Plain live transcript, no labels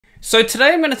So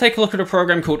today I'm going to take a look at a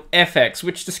program called FX,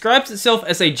 which describes itself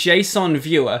as a JSON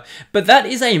viewer, but that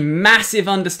is a massive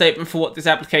understatement for what this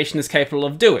application is capable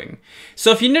of doing.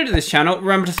 So if you're new to this channel,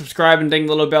 remember to subscribe and ding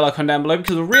the little bell icon down below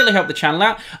because it'll really help the channel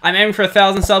out. I'm aiming for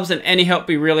 1,000 subs and any help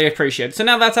we really appreciate. So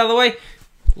now that's out of the way,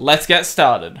 let's get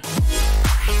started.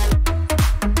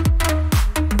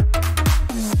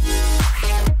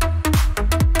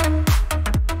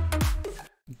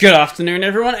 Good afternoon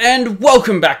everyone and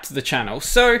welcome back to the channel.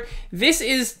 So this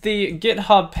is the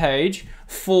GitHub page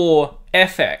for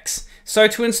FX. So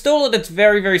to install it, it's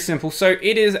very simple. So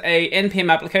it is a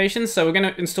NPM application, so we're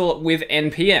going to install it with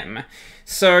NPM.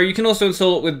 So you can also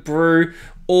install it with brew,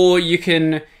 or you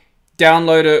can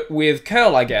download it with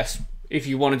curl, I guess, if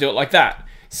you want to do it like that.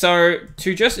 So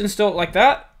to just install it like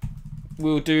that,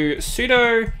 we'll do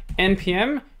sudo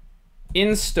npm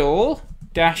install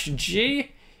 -g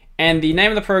and the name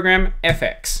of the program,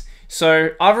 FX. So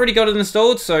I've already got it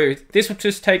installed, so this will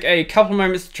just take a couple of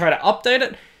moments to try to update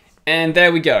it, and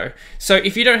there we go. So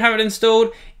if you don't have it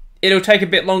installed, it'll take a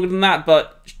bit longer than that,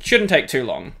 but shouldn't take too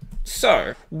long.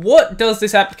 So what does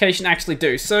this application actually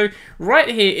do? So right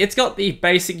here, it's got the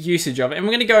basic usage of it, and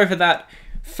we're gonna go over that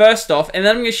first off, and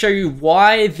then I'm gonna show you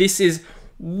why this is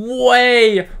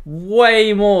way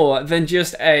more than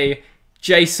just a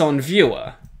JSON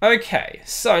viewer. Okay,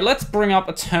 so let's bring up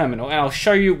a terminal and I'll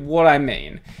show you what I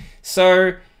mean.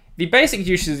 So the basic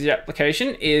usage of the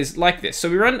application is like this. So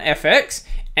we run FX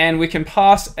and we can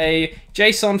pass a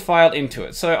JSON file into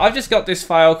it. So I've just got this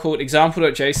file called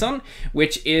example.json,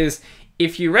 which is,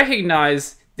 if you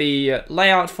recognize the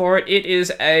layout for it, it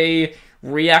is a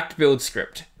React build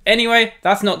script. Anyway,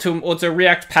 that's not too, or it's a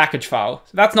React package file.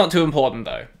 That's not too important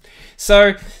though.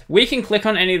 So we can click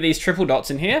on any of these triple dots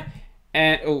in here,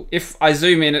 and if I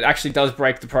zoom in, it actually does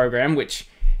break the program, which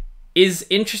is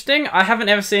interesting. I haven't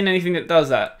ever seen anything that does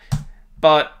that.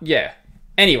 But yeah,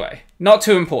 anyway, not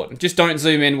too important. Just don't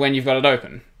zoom in when you've got it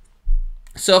open.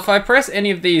 So if I press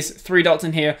any of these three dots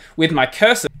in here with my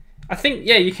cursor, I think,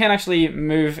 yeah, you can actually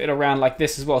move it around like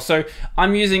this as well. So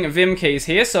I'm using Vim keys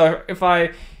here. So if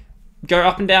I go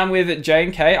up and down with J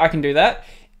and K, I can do that.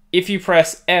 If you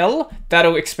press L,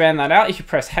 that'll expand that out. If you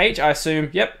press H, I assume,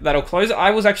 yep, that'll close it. I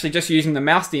was actually just using the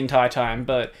mouse the entire time,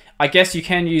 but I guess you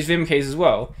can use Vim keys as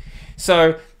well.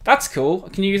 So that's cool.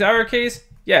 Can you use arrow keys?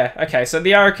 Yeah, okay. So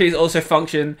the arrow keys also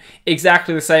function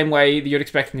exactly the same way that you'd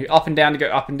expect them to. Up and down to go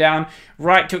up and down,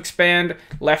 right to expand,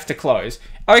 left to close.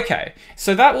 Okay,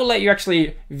 so that will let you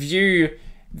actually view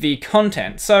the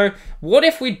content. So what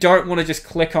if we don't want to just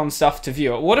click on stuff to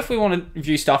view it? What if we want to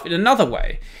view stuff in another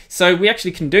way? So we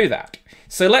actually can do that.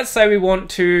 So let's say we want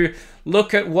to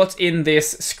look at what's in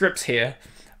this script here.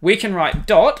 We can write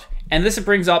dot, and this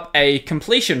brings up a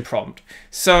completion prompt.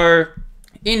 So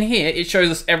in here, it shows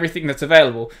us everything that's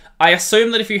available. I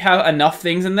assume that if you have enough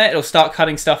things in there, it'll start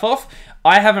cutting stuff off.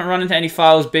 I haven't run into any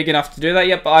files big enough to do that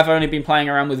yet, but I've only been playing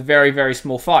around with very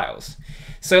small files.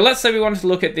 So let's say we wanted to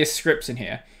look at this scripts in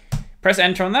here. Press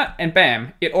enter on that and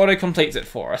bam, it auto completes it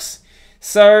for us.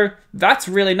 So that's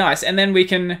really nice. And then we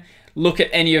can look at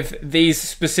any of these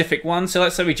specific ones. So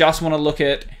let's say we just want to look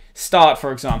at start,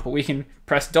 for example. We can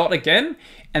press dot again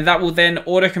and that will then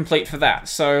auto complete for that.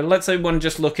 So let's say we want to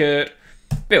just look at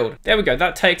build. There we go.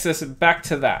 That takes us back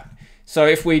to that. So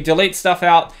if we delete stuff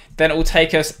out, then it will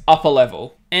take us up a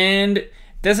level. And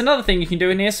there's another thing you can do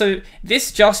in here. So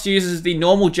this just uses the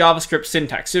normal JavaScript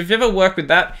syntax. So if you've ever worked with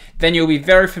that, then you'll be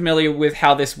very familiar with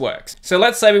how this works. So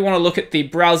let's say we want to look at the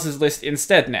browsers list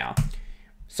instead now.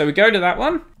 So we go to that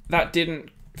one. That didn't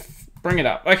bring it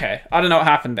up. Okay, I don't know what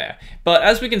happened there. But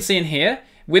as we can see in here,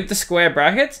 with the square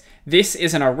brackets, this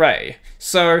is an array.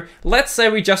 So let's say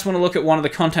we just want to look at one of the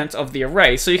contents of the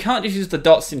array. So you can't just use the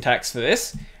dot syntax for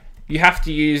this. You have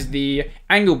to use the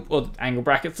angle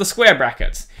brackets, the square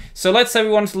brackets. So let's say we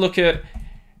wanted to look at,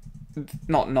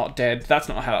 not dead, that's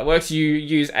not how that works. You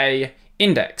use a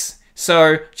index.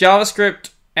 So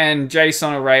JavaScript and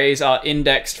JSON arrays are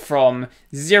indexed from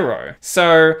 0.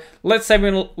 So let's say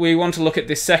we want to look at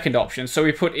this second option. So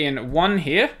we put in 1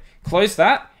 here, close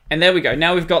that, and there we go.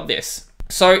 Now we've got this.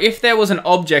 So if there was an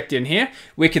object in here,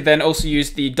 we could then also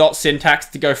use the dot syntax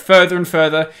to go further and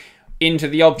further into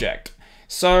the object.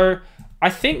 So I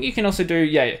think you can also do,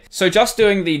 yeah. So just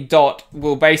doing the dot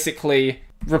will basically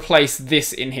replace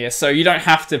this in here. So you don't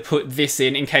have to put this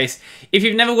in case, if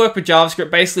you've never worked with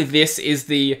JavaScript, basically this is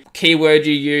the keyword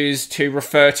you use to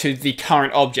refer to the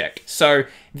current object. So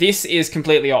this is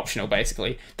completely optional,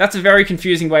 basically. That's a very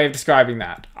confusing way of describing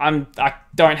that. I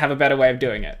don't have a better way of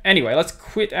doing it. Anyway, let's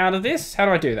quit out of this. How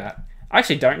do I do that? I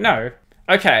actually don't know.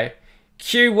 Okay,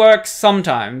 Q works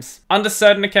sometimes. Under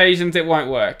certain occasions, it won't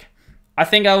work. I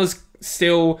think I was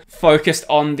still focused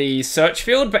on the search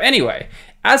field. But anyway,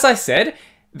 as I said,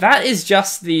 that is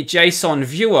just the JSON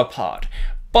viewer part.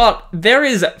 But there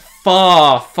is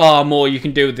far, far more you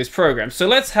can do with this program. So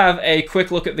let's have a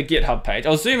quick look at the GitHub page.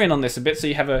 I'll zoom in on this a bit so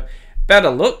you have a better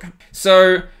look.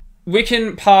 So we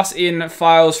can pass in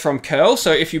files from curl.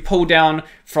 So if you pull down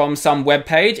from some web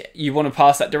page, you want to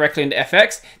pass that directly into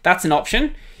FX, that's an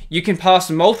option. You can pass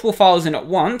multiple files in at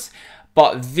once,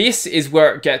 but this is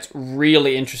where it gets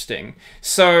really interesting.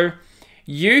 So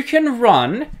you can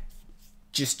run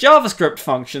just JavaScript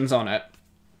functions on it,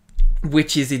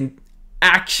 which is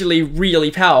actually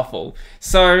really powerful.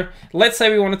 So let's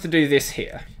say we wanted to do this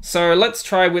here. So let's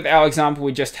try with our example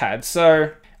we just had.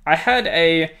 So I had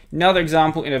another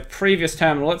example in a previous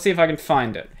terminal. Let's see if I can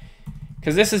find it,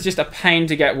 because this is just a pain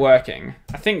to get working.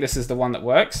 I think this is the one that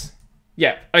works.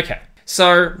 Yeah, okay.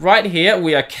 So right here,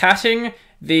 we are catting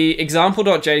the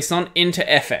example.json into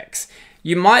FX.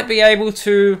 You might be able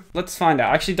to, let's find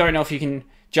out. I actually don't know if you can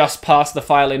just pass the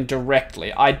file in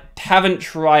directly. I haven't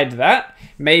tried that.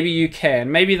 Maybe you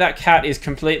can. Maybe that cat is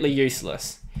completely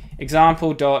useless.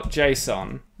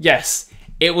 Example.json. Yes,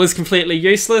 it was completely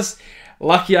useless.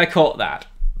 Lucky I caught that.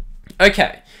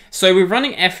 Okay, so we're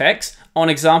running FX on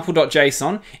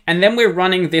example.json, and then we're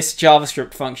running this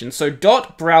JavaScript function. So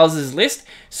 .browsers list.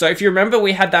 So if you remember,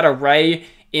 we had that array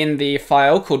in the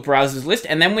file called browsers list,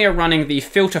 and then we are running the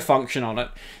filter function on it.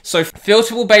 So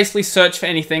filter will basically search for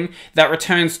anything that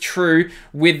returns true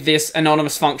with this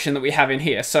anonymous function that we have in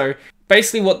here. So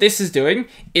basically what this is doing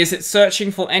is it's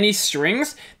searching for any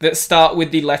strings that start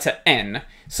with the letter N.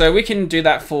 So we can do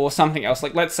that for something else.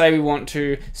 Like let's say we want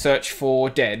to search for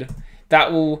dead.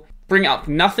 That will bring up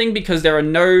nothing because there are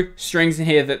no strings in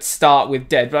here that start with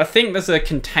dead. But I think there's a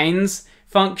contains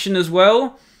function as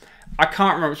well. I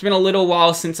can't remember. It's been a little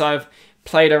while since I've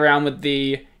played around with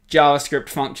the JavaScript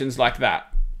functions like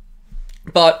that.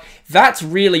 But that's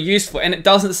really useful, and it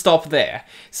doesn't stop there.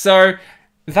 So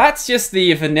that's just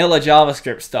the vanilla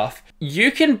JavaScript stuff.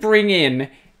 You can bring in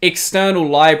external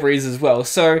libraries as well.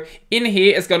 So in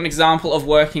here, it's got an example of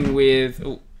working with...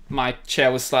 Ooh, my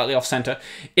chair was slightly off center.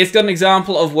 It's got an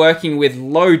example of working with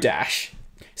Lodash.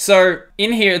 So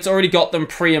in here, it's already got them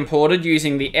pre-imported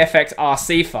using the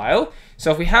fxrc file.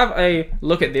 So if we have a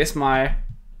look at this, my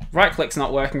right click's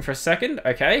not working for a second.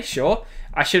 Okay, sure.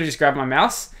 I should have just grabbed my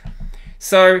mouse.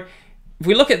 So if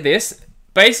we look at this,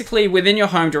 basically within your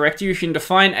home directory, you can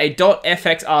define a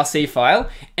 .fxrc file.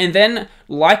 And then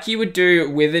like you would do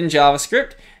within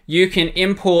JavaScript, you can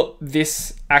import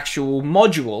this actual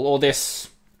module or this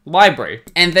library.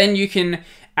 And then you can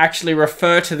actually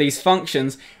refer to these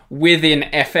functions within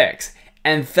FX.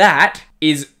 And that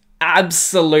is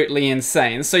absolutely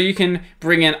insane. So you can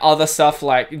bring in other stuff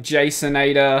like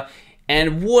JSONator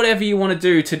and whatever you want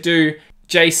to do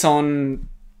JSON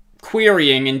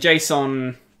querying and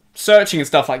JSON searching and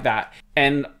stuff like that.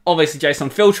 And obviously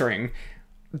JSON filtering.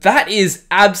 That is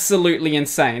absolutely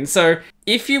insane. So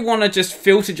if you want to just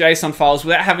filter JSON files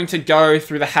without having to go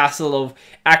through the hassle of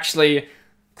actually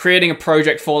creating a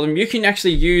project for them, you can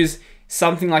actually use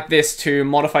something like this to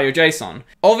modify your JSON.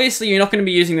 Obviously, you're not going to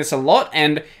be using this a lot,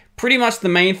 and pretty much the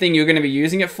main thing you're going to be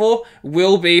using it for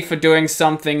will be for doing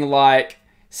something like,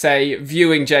 say,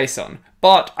 viewing JSON.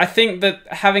 But I think that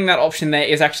having that option there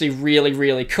is actually really,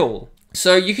 really cool.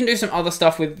 So you can do some other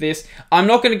stuff with this. I'm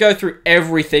not going to go through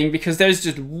everything because there's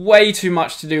just way too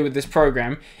much to do with this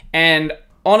program. And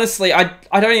honestly, I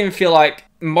don't even feel like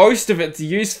most of it's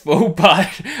useful,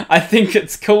 but I think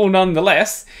it's cool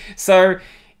nonetheless. So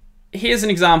here's an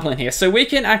example in here. So we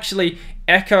can actually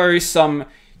echo some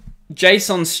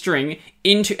JSON string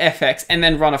into FX and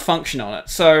then run a function on it.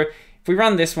 So if we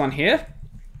run this one here,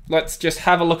 let's just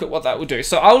have a look at what that will do.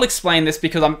 So I'll explain this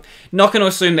because I'm not going to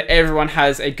assume that everyone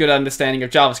has a good understanding of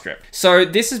JavaScript. So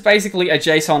this is basically a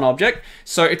JSON object.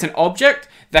 So it's an object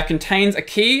that contains a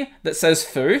key that says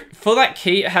foo. For that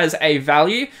key, it has a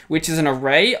value, which is an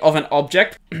array of an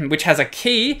object, which has a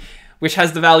key, which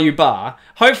has the value bar.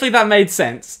 Hopefully that made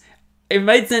sense. It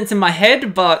made sense in my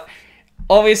head, but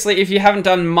obviously if you haven't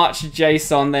done much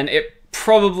JSON, then it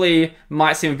probably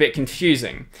might seem a bit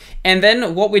confusing. And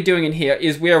then what we're doing in here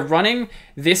is we're running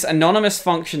this anonymous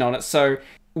function on it. So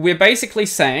we're basically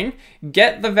saying,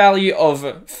 get the value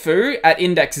of foo at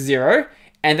index 0,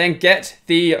 and then get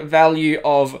the value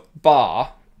of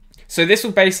bar. So this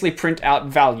will basically print out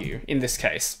value in this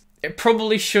case. It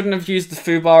probably shouldn't have used the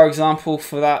foobar example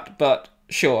for that, but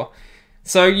sure.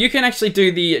 So you can actually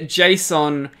do the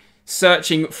JSON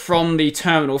searching from the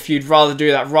terminal if you'd rather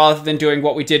do that, rather than doing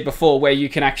what we did before, where you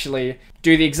can actually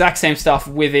do the exact same stuff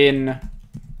within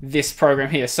this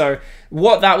program here. So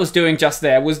what that was doing just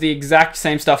there was the exact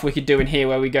same stuff we could do in here,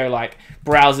 where we go like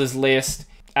browsers list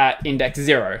at index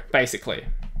 0, basically.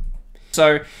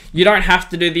 So you don't have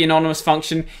to do the anonymous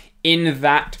function in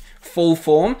that full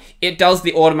form. It does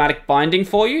the automatic binding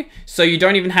for you, so you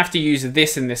don't even have to use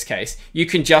this in this case. You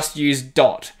can just use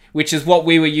dot, which is what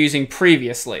we were using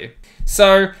previously.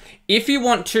 So if you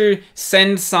want to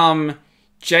send some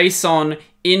JSON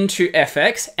into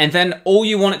FX, and then all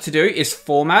you want it to do is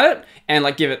format it and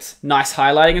like give it nice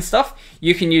highlighting and stuff,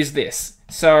 you can use this.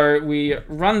 So we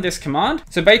run this command.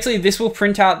 So basically this will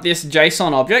print out this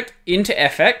JSON object into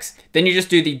FX. Then you just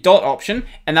do the dot option,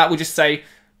 and that will just say,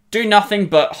 do nothing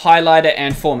but highlight it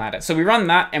and format it. So we run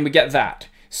that and we get that.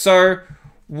 So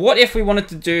what if we wanted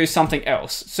to do something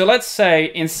else? So let's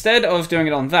say instead of doing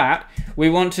it on that, we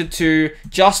wanted to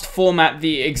just format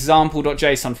the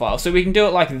example.json file. So we can do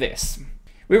it like this.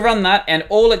 We run that and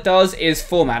all it does is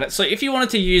format it. So if you wanted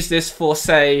to use this for,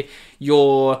 say,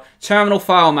 your terminal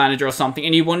file manager or something,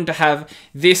 and you wanted to have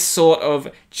this sort of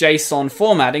JSON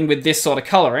formatting with this sort of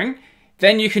coloring,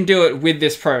 then you can do it with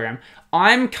this program.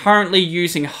 I'm currently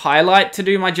using Highlight to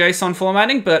do my JSON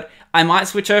formatting, but I might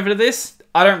switch over to this.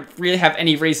 I don't really have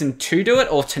any reason to do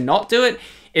it or to not do it.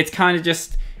 It's kind of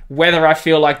just whether I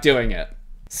feel like doing it.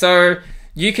 So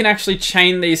you can actually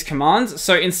chain these commands.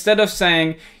 So instead of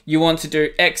saying you want to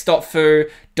do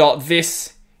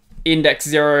x.foo.this index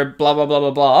 0, blah, blah, blah,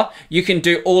 blah, blah, you can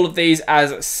do all of these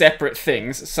as separate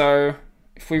things. So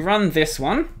if we run this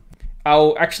one,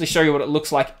 I'll actually show you what it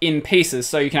looks like in pieces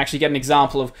so you can actually get an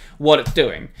example of what it's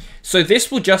doing. So this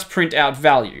will just print out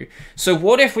value. So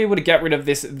what if we were to get rid of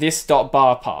this dot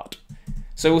bar part?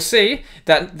 So we'll see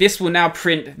that this will now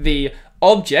print the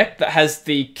object that has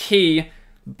the key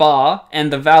bar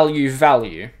and the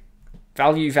value.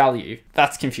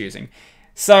 That's confusing.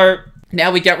 So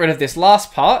now we get rid of this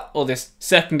last part, or this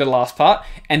second to last part,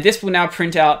 and this will now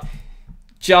print out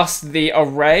just the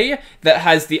array that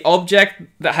has the object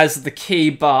that has the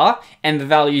key bar and the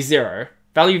value 0.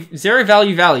 Value 0,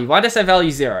 value. Why did I say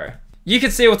value 0? You can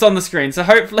see what's on the screen, so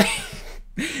hopefully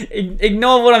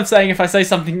ignore what I'm saying if I say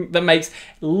something that makes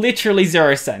literally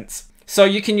 0 sense. So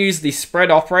you can use the spread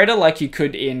operator like you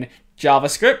could in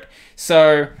JavaScript.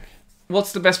 So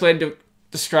what's the best way to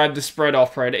describe the spread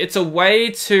operator? It's a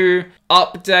way to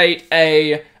update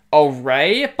a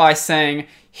array by saying,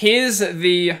 here's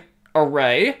the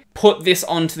array, put this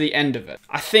onto the end of it.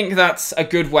 I think that's a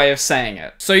good way of saying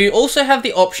it. So you also have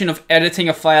the option of editing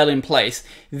a file in place.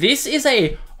 This is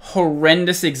a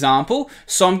horrendous example,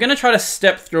 so I'm going to try to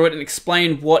step through it and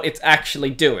explain what it's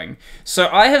actually doing. So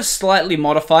I have slightly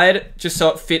modified it just so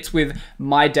it fits with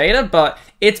my data, but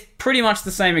it's pretty much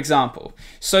the same example.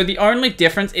 So the only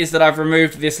difference is that I've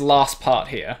removed this last part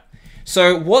here.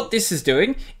 So what this is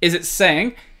doing is it's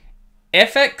saying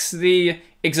fx the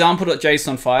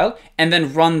example.json file and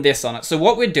then run this on it. So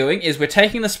what we're doing is we're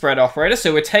taking the spread operator,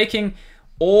 so we're taking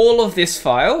all of this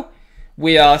file,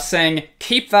 we are saying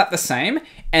keep that the same,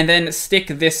 and then stick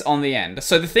this on the end.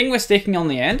 So the thing we're sticking on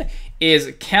the end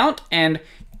is count, and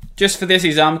just for this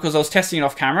example, because I was testing it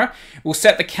off camera, we'll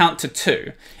set the count to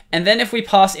 2. And then if we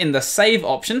pass in the save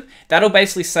option, that'll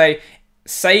basically say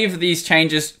save these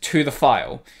changes to the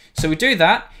file. So we do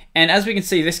that, and as we can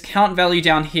see, this count value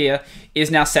down here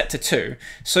is now set to 2.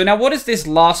 So now what is this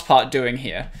last part doing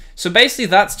here? So basically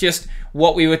that's just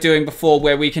what we were doing before,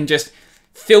 where we can just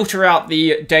filter out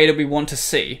the data we want to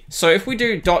see. So if we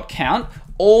do .count,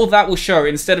 all that will show,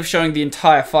 instead of showing the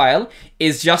entire file,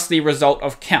 is just the result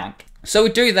of count. So we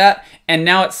do that, and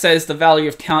now it says the value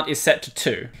of count is set to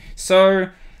 2. So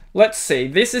let's see,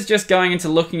 this is just going into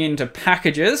looking into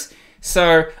packages.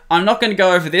 So I'm not going to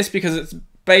go over this because it's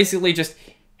basically just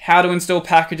how to install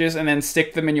packages and then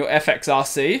stick them in your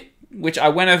FXRC, which I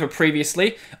went over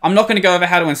previously. I'm not going to go over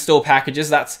how to install packages,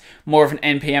 that's more of an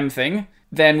NPM thing.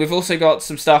 Then we've also got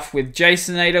some stuff with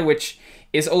JSONator, which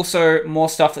is also more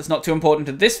stuff that's not too important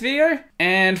to this video,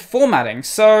 and formatting.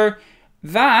 So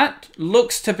that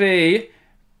looks to be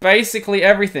basically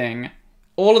everything.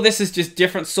 All of this is just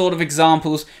different sort of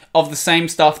examples of the same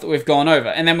stuff that we've gone over.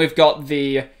 And then we've got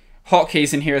the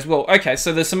hotkeys in here as well. Okay,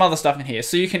 so there's some other stuff in here.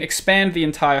 So you can expand the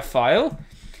entire file.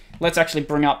 Let's actually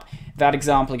bring up that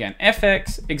example again.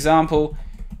 fx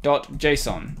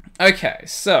example.json. Okay,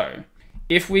 so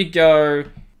if we go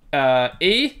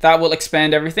E, that will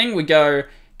expand everything. We go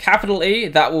capital E,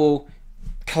 that will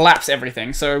collapse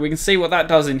everything. So we can see what that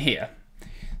does in here.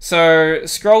 So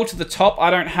scroll to the top. I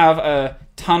don't have a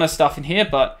ton of stuff in here,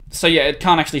 but so yeah, it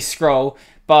can't actually scroll.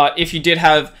 But if you did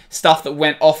have stuff that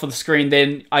went off of the screen,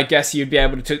 then I guess you'd be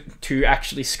able to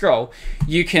actually scroll.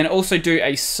 You can also do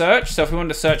a search. So if we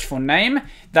want to search for name,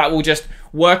 that will just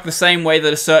work the same way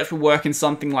that a search would work in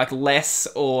something like less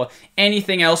or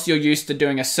anything else you're used to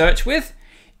doing a search with.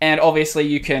 And obviously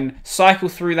you can cycle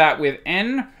through that with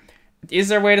N. Is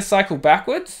there a way to cycle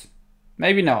backwards?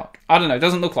 Maybe not. I don't know. It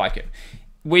doesn't look like it.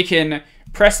 We can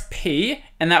press P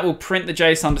and that will print the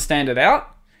JSON to stand it out.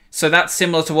 So that's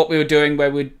similar to what we were doing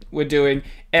where we're doing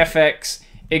fx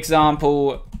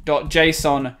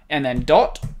example.json and then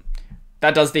dot.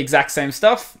 That does the exact same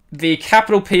stuff. The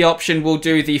capital P option will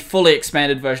do the fully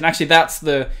expanded version. Actually, that's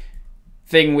the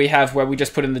thing we have where we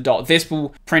just put in the dot. This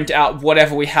will print out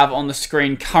whatever we have on the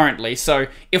screen currently. So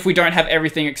if we don't have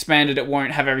everything expanded, it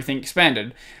won't have everything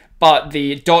expanded. But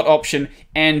the dot option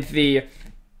and the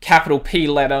capital P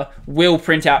letter will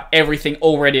print out everything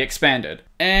already expanded.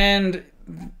 And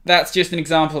that's just an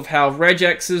example of how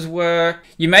regexes work.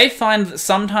 You may find that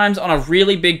sometimes on a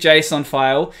really big JSON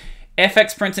file,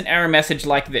 fx prints an error message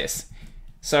like this.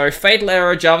 So fatal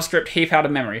error, JavaScript heap out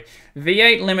of memory.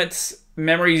 V8 limits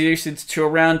memory usage to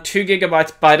around 2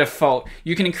 GB by default.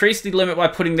 You can increase the limit by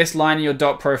putting this line in your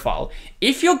dot profile.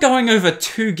 If you're going over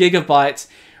 2 GB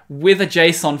with a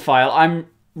JSON file, I'm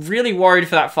really worried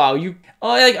for that file.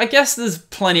 I guess there's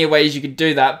plenty of ways you could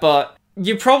do that, but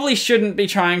you probably shouldn't be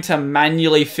trying to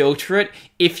manually filter it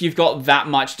if you've got that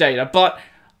much data. But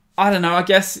I don't know, I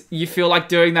guess you feel like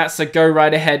doing that, so go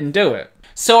right ahead and do it.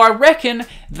 So I reckon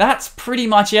that's pretty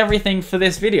much everything for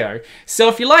this video. So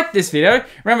if you liked this video,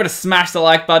 remember to smash the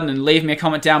like button and leave me a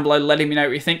comment down below letting me know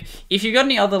what you think. If you've got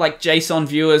any other like JSON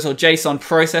viewers or JSON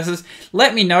processors,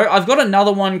 let me know. I've got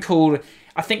another one called,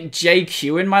 I think,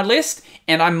 JQ in my list,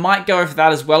 and I might go over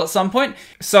that as well at some point.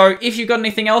 So if you've got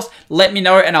anything else, let me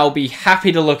know and I'll be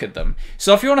happy to look at them.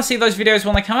 So if you want to see those videos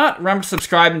when they come out, remember to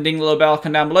subscribe and ding the little bell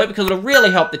icon down below because it'll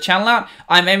really help the channel out.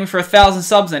 I'm aiming for 1,000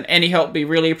 subs and any help would be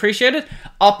really appreciated.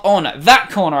 Up on that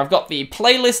corner, I've got the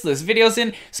playlist there's videos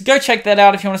in, so go check that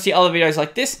out if you want to see other videos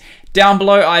like this. Down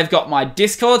below, I've got my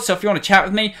Discord, so if you want to chat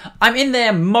with me, I'm in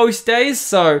there most days,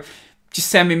 so just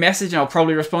send me a message and I'll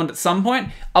probably respond at some point.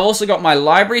 I've also got my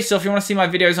library, so if you want to see my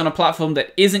videos on a platform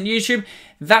that isn't YouTube,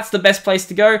 that's the best place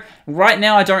to go. Right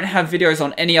now, I don't have videos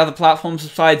on any other platforms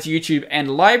besides YouTube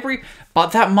and library,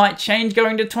 but that might change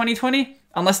going to 2020.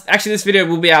 Unless, actually, this video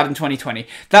will be out in 2020.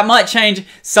 That might change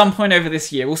some point over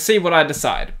this year. We'll see what I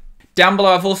decide. Down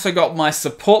below, I've also got my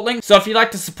support link. So if you'd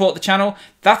like to support the channel,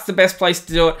 that's the best place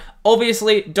to do it.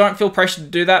 Obviously, don't feel pressured to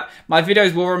do that. My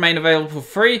videos will remain available for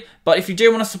free, but if you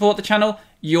do want to support the channel,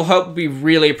 your help would be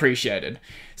really appreciated.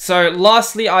 So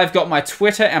lastly, I've got my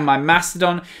Twitter and my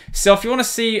Mastodon. So if you want to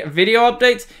see video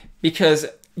updates, because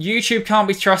YouTube can't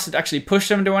be trusted to actually push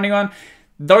them to anyone,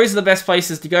 those are the best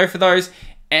places to go for those,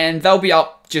 and they'll be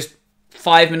up just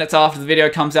 5 minutes after the video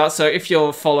comes out, so if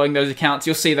you're following those accounts,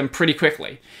 you'll see them pretty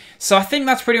quickly. So I think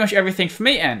that's pretty much everything for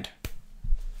me, and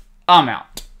I'm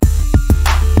out.